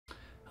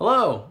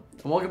Hello,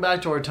 and welcome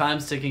back to our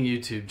time-sticking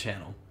YouTube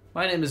channel.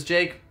 My name is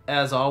Jake,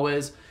 as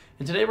always,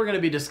 and today we're going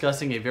to be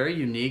discussing a very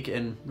unique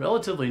and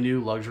relatively new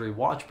luxury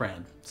watch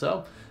brand.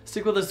 So,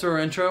 stick with us through our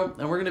intro,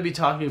 and we're going to be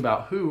talking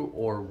about who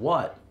or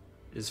what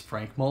is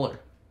Franck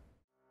Muller.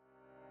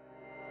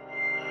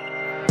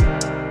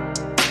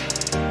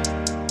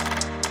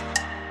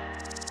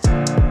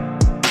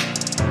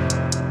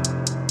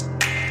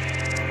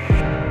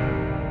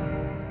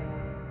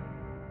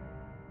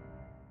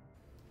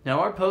 Now,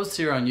 our posts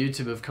here on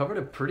YouTube have covered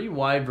a pretty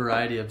wide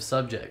variety of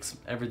subjects,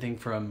 everything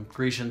from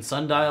Grecian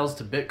sundials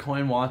to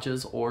Bitcoin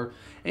watches or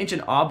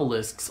ancient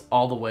obelisks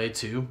all the way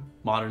to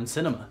modern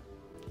cinema.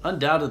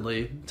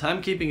 Undoubtedly,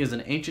 timekeeping is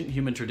an ancient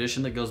human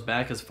tradition that goes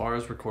back as far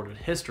as recorded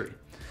history.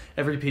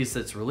 Every piece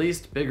that's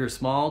released, big or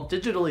small,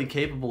 digitally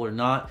capable or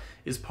not,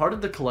 is part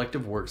of the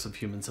collective works of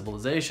human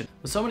civilization.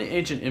 With so many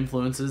ancient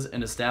influences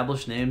and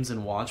established names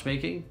in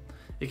watchmaking,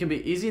 it can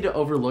be easy to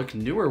overlook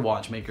newer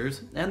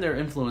watchmakers and their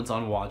influence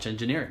on watch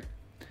engineering.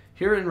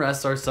 Herein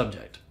rests our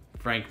subject,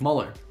 Franck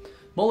Muller.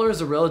 Muller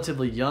is a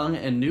relatively young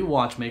and new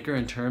watchmaker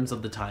in terms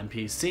of the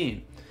timepiece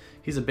scene.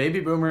 He's a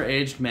baby boomer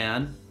aged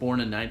man, born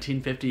in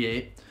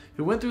 1958,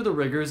 who went through the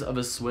rigors of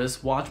a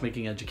Swiss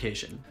watchmaking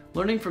education.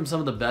 Learning from some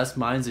of the best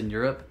minds in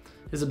Europe,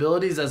 his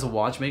abilities as a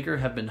watchmaker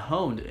have been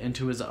honed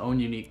into his own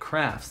unique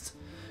crafts.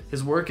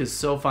 His work is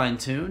so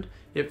fine-tuned,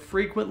 it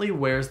frequently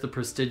wears the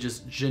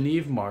prestigious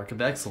Genève mark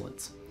of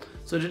excellence.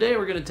 So today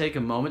we're going to take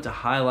a moment to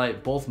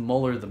highlight both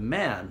Muller the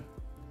man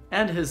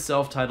and his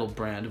self-titled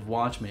brand of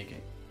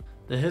watchmaking.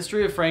 The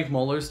history of Franck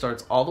Muller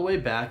starts all the way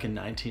back in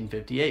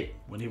 1958,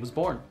 when he was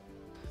born.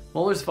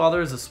 Muller's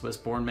father is a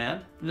Swiss-born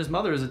man, and his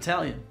mother is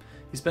Italian.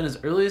 He spent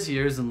his earliest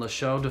years in Les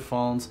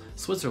Chaux-de-Fonds,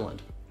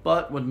 Switzerland,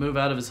 but would move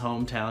out of his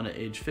hometown at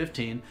age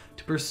 15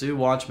 to pursue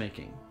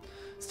watchmaking.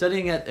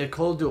 Studying at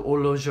École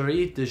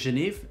d'Horlogerie de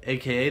Genève,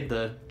 aka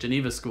the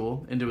Geneva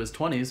School, into his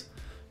 20s,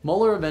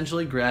 Muller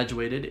eventually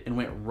graduated and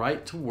went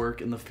right to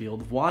work in the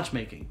field of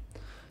watchmaking.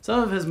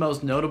 Some of his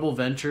most notable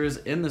ventures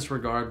in this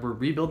regard were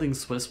rebuilding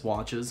Swiss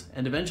watches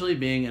and eventually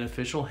being an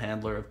official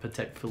handler of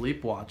Patek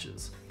Philippe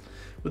watches.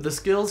 With the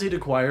skills he'd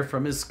acquired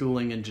from his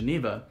schooling in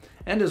Geneva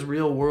and his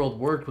real-world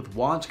work with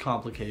watch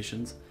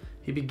complications,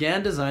 he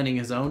began designing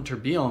his own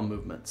tourbillon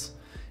movements.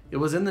 It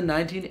was in the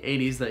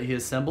 1980s that he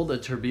assembled a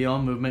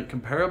tourbillon movement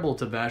comparable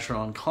to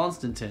Vacheron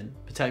Constantin,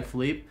 Patek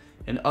Philippe,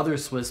 and other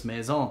Swiss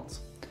maisons.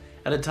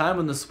 At a time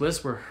when the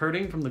Swiss were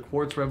hurting from the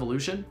quartz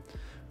revolution,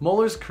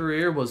 Muller's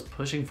career was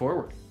pushing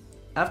forward.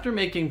 After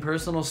making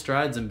personal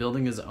strides in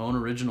building his own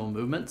original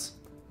movements,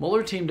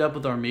 Muller teamed up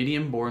with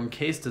Armenian-born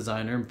case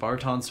designer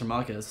Barton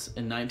Sermakis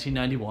in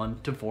 1991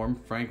 to form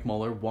Franck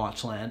Muller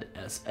Watchland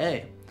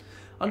SA.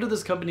 Under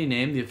this company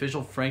name, the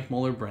official Franck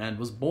Muller brand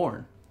was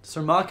born.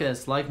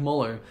 Sermakis, like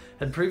Muller,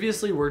 had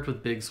previously worked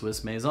with big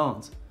Swiss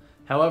maisons.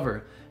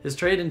 However, his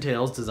trade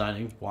entails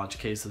designing watch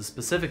cases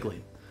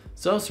specifically.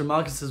 So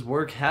Sermakis'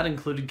 work had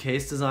included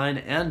case design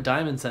and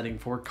diamond setting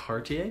for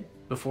Cartier,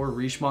 before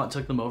Richemont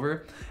took them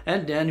over,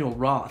 and Daniel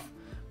Roth.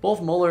 Both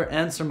Muller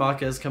and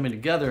Sermakis coming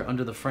together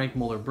under the Franck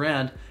Muller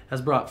brand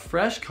has brought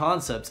fresh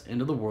concepts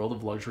into the world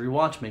of luxury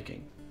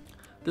watchmaking.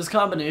 This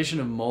combination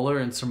of Muller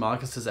and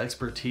Sermakis'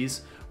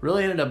 expertise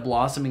really ended up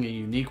blossoming a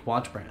unique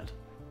watch brand.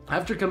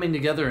 After coming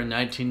together in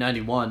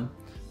 1991,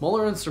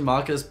 Muller and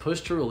Sermakis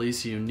pushed to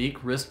release a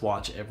unique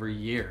wristwatch every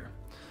year.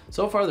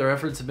 So far, their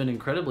efforts have been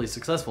incredibly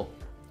successful.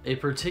 A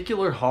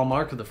particular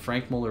hallmark of the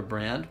Franck Muller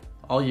brand,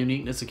 all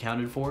uniqueness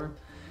accounted for,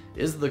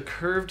 is the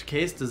curved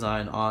case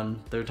design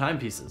on their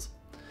timepieces.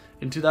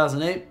 In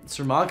 2008,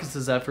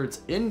 Sermakis'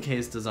 efforts in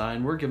case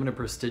design were given a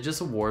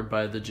prestigious award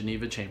by the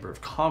Geneva Chamber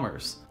of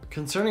Commerce.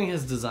 Concerning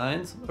his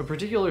designs, a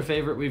particular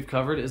favorite we've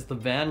covered is the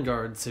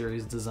Vanguard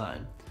series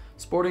design.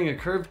 Sporting a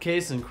curved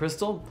case in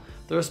crystal,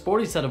 they're a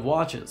sporty set of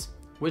watches,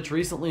 which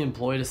recently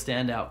employed a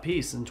standout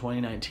piece in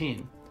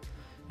 2019.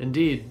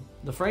 Indeed,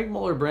 the Franck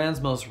Muller brand's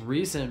most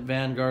recent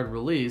Vanguard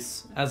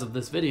release, as of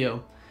this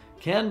video,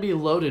 can be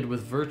loaded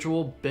with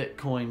virtual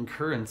Bitcoin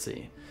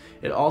currency.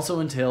 It also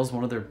entails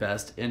one of their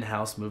best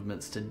in-house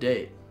movements to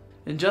date.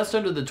 In just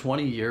under the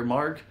 20-year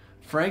mark,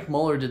 Franck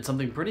Muller did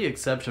something pretty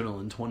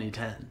exceptional in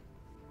 2010.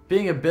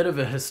 Being a bit of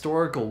a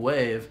historical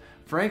wave,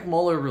 Franck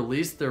Muller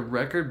released their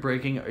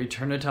record-breaking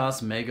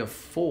Eternitas Mega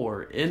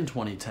 4 in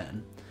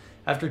 2010.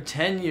 After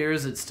 10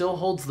 years, it still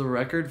holds the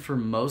record for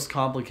most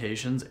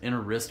complications in a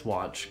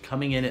wristwatch,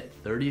 coming in at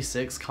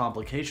 36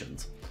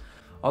 complications.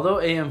 Although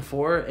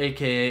AM4,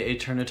 aka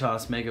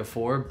Eternitas Mega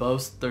 4,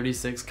 boasts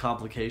 36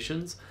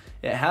 complications,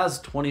 it has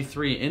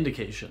 23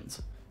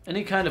 indications.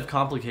 Any kind of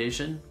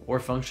complication, or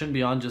function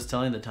beyond just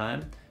telling the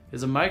time,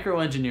 is a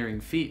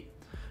micro-engineering feat.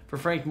 For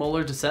Franck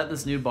Muller to set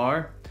this new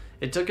bar,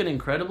 it took an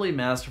incredibly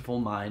masterful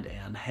mind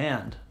and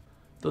hand.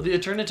 Though the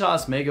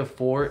Eternitas Mega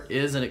 4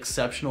 is an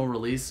exceptional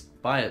release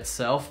by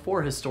itself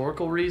for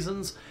historical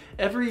reasons,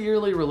 every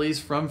yearly release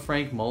from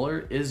Franck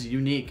Muller is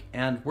unique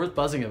and worth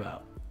buzzing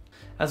about.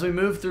 As we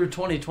move through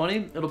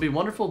 2020, it'll be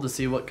wonderful to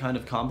see what kind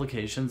of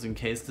complications and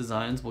case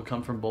designs will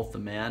come from both the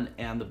man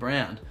and the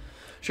brand.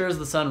 Sure as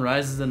the sun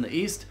rises in the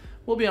east,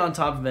 we'll be on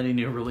top of any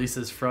new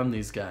releases from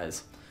these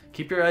guys.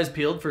 Keep your eyes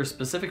peeled for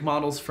specific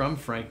models from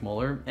Franck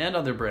Muller and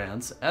other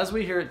brands, as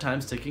we here at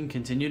Time's Ticking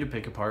continue to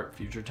pick apart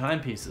future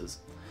timepieces.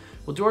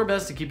 We'll do our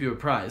best to keep you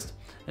apprised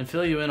and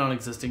fill you in on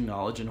existing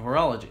knowledge in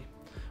horology.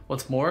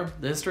 What's more,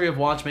 the history of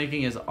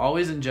watchmaking is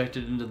always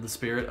injected into the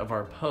spirit of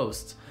our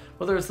posts.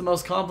 Whether it's the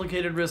most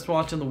complicated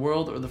wristwatch in the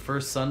world or the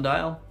first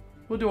sundial,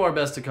 we'll do our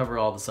best to cover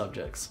all the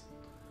subjects.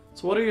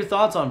 So what are your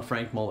thoughts on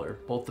Franck Muller,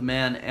 both the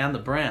man and the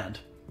brand?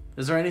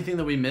 Is there anything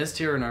that we missed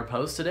here in our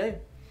post today?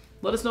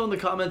 Let us know in the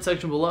comment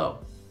section below.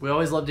 We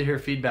always love to hear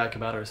feedback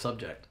about our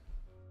subject.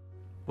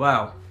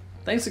 Wow,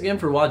 thanks again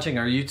for watching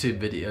our YouTube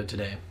video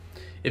today.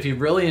 If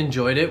you've really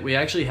enjoyed it, we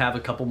actually have a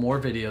couple more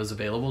videos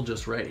available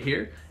just right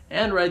here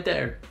and right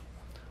there.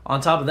 On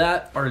top of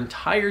that, our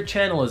entire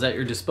channel is at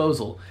your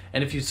disposal,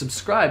 and if you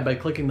subscribe by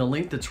clicking the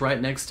link that's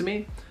right next to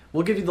me,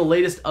 we'll give you the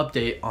latest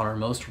update on our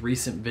most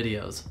recent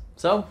videos.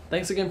 So,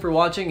 thanks again for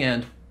watching,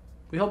 and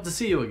we hope to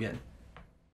see you again.